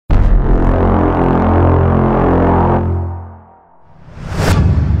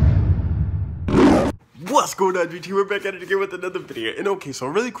What's going on, DREAMTeam? We're back at it again with another video. And okay, so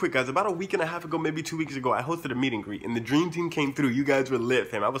really quick, guys, about a week and a half ago, maybe 2 weeks ago, I hosted a meet and greet, and the Dream Team came through. You guys were lit,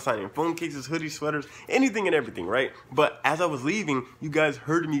 fam. I was signing phone cases, hoodies, sweaters, anything and everything, right? But as I was leaving, you guys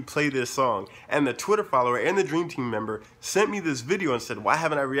heard me play this song, and the Twitter follower and the Dream Team member sent me this video and said, why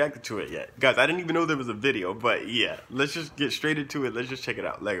haven't I reacted to it yet? Guys, I didn't even know there was a video, but yeah, let's just get straight into it. Let's just check it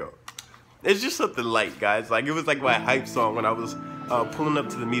out. Lego. It's just something light, guys. Like, it was like my hype song when I was pulling up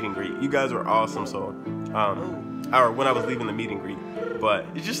to the meet and greet. You guys were awesome, so or when I was leaving the meet and greet. But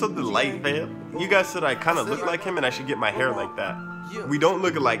it's just something light, man. You guys said I kind of look like him and I should get my hair like that. We don't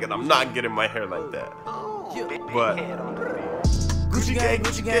look alike, and I'm not getting my hair like that. But Gucci gang,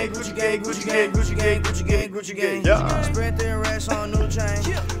 Gucci gang, Gucci gang, Gucci gang, Gucci gang, Gucci gang, Gucci gang. Yeah. Spread thin racks on new chain.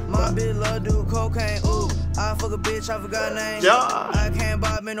 My bitch love do cocaine. Ooh, I fuck a bitch, I forgot name. Yeah. I can't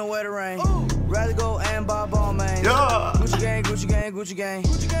buy me no wetter rain. Rather go and buy ball man. Yeah. Gucci gang, Gucci gang, Gucci gang.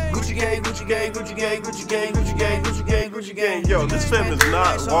 Gucci gang, Gucci gang, Gucci gang, Gucci gang, Gucci gang, Gucci gang, Gucci gang. Yo, this fam is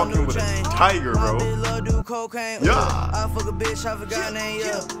not walking with a tiger, bro. My bitch love do cocaine. Yeah. I fuck a bitch, I forgot name.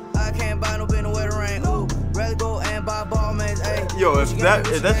 Yeah. I can't buy no bin no wetter rain. Ooh, rather go and buy ball man. Yo, if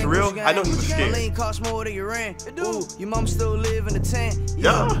that's real, I know he was scared. Lean cost more than your rent. Ooh, your mom still live in the tent.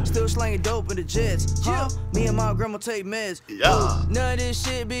 Yeah. Still slanging dope in the jets. Huh? Me and my grandma take meds. Yeah. Ooh, none of this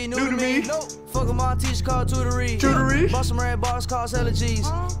shit be new to me. Fuck with my teacher called tutory. Tutory? Bought some red bars, cost hella G's.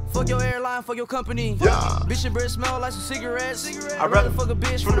 Fuck your airline, fuck your company. Yeah. Bitch, your breath smell like some cigarettes. I'd rather fuck a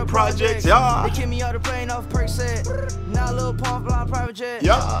bitch from the projects. Yeah. They kick me out the plane off perk set. Now Lil Pump flying private jet.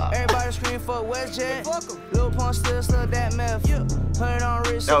 Yeah. Everybody scream fuck WestJet. Lil Pump still that meth. 100 on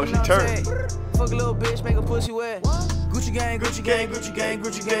wrist. Oh, she turned. Fuck a little bitch, make a pussy wet. Gucci gang, Gucci gang, Gucci gang,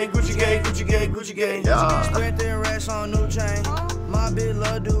 Gucci gang, Gucci gang, Gucci gang, Gucci gang. Yeah. Spread thin racks on new chain. My bitch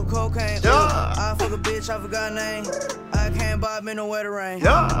love do cocaine. Yeah. I fuck a bitch, I forgot name. I can't buy me no wetter rain.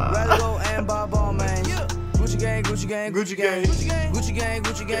 Yeah. Rather go and buy ball man. Gucci gang, Gucci gang, Gucci gang. Gucci gang,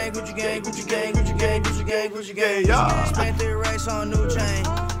 Gucci gang, Gucci gang, Gucci gang, Gucci gang, Gucci gang, Gucci gang. Yeah. Spent thin racks on new chain.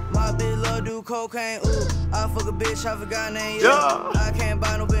 My bitch love do cocaine. Ooh, I fuck a bitch, I forgot name. Yeah. I can't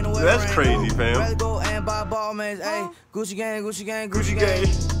buy no bin no wetter That's rain. crazy, fam. Rather go and buy ball man. Hey, Gucci gang, Gucci gang, Gucci Gucci gang.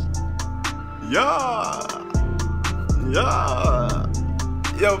 gang. Yeah. Yeah.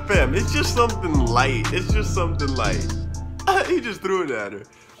 Yo, fam, it's just something light. It's just something light. He just threw it at her.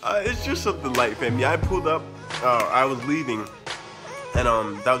 It's just something light, fam. Yeah, I pulled up. I was leaving,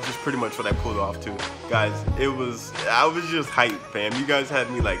 and that was just pretty much what I pulled off too, guys. I was just hyped, fam. You guys had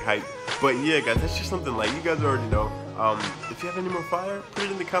me like hyped. But yeah, guys, that's just something light. You guys already know. If you have any more fire, put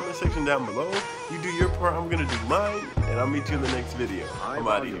it in the comment section down below. You do your part, I'm gonna do mine, and I'll meet you in the next video. I'm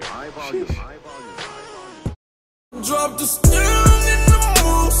out of here. Sheesh. Drop the steel.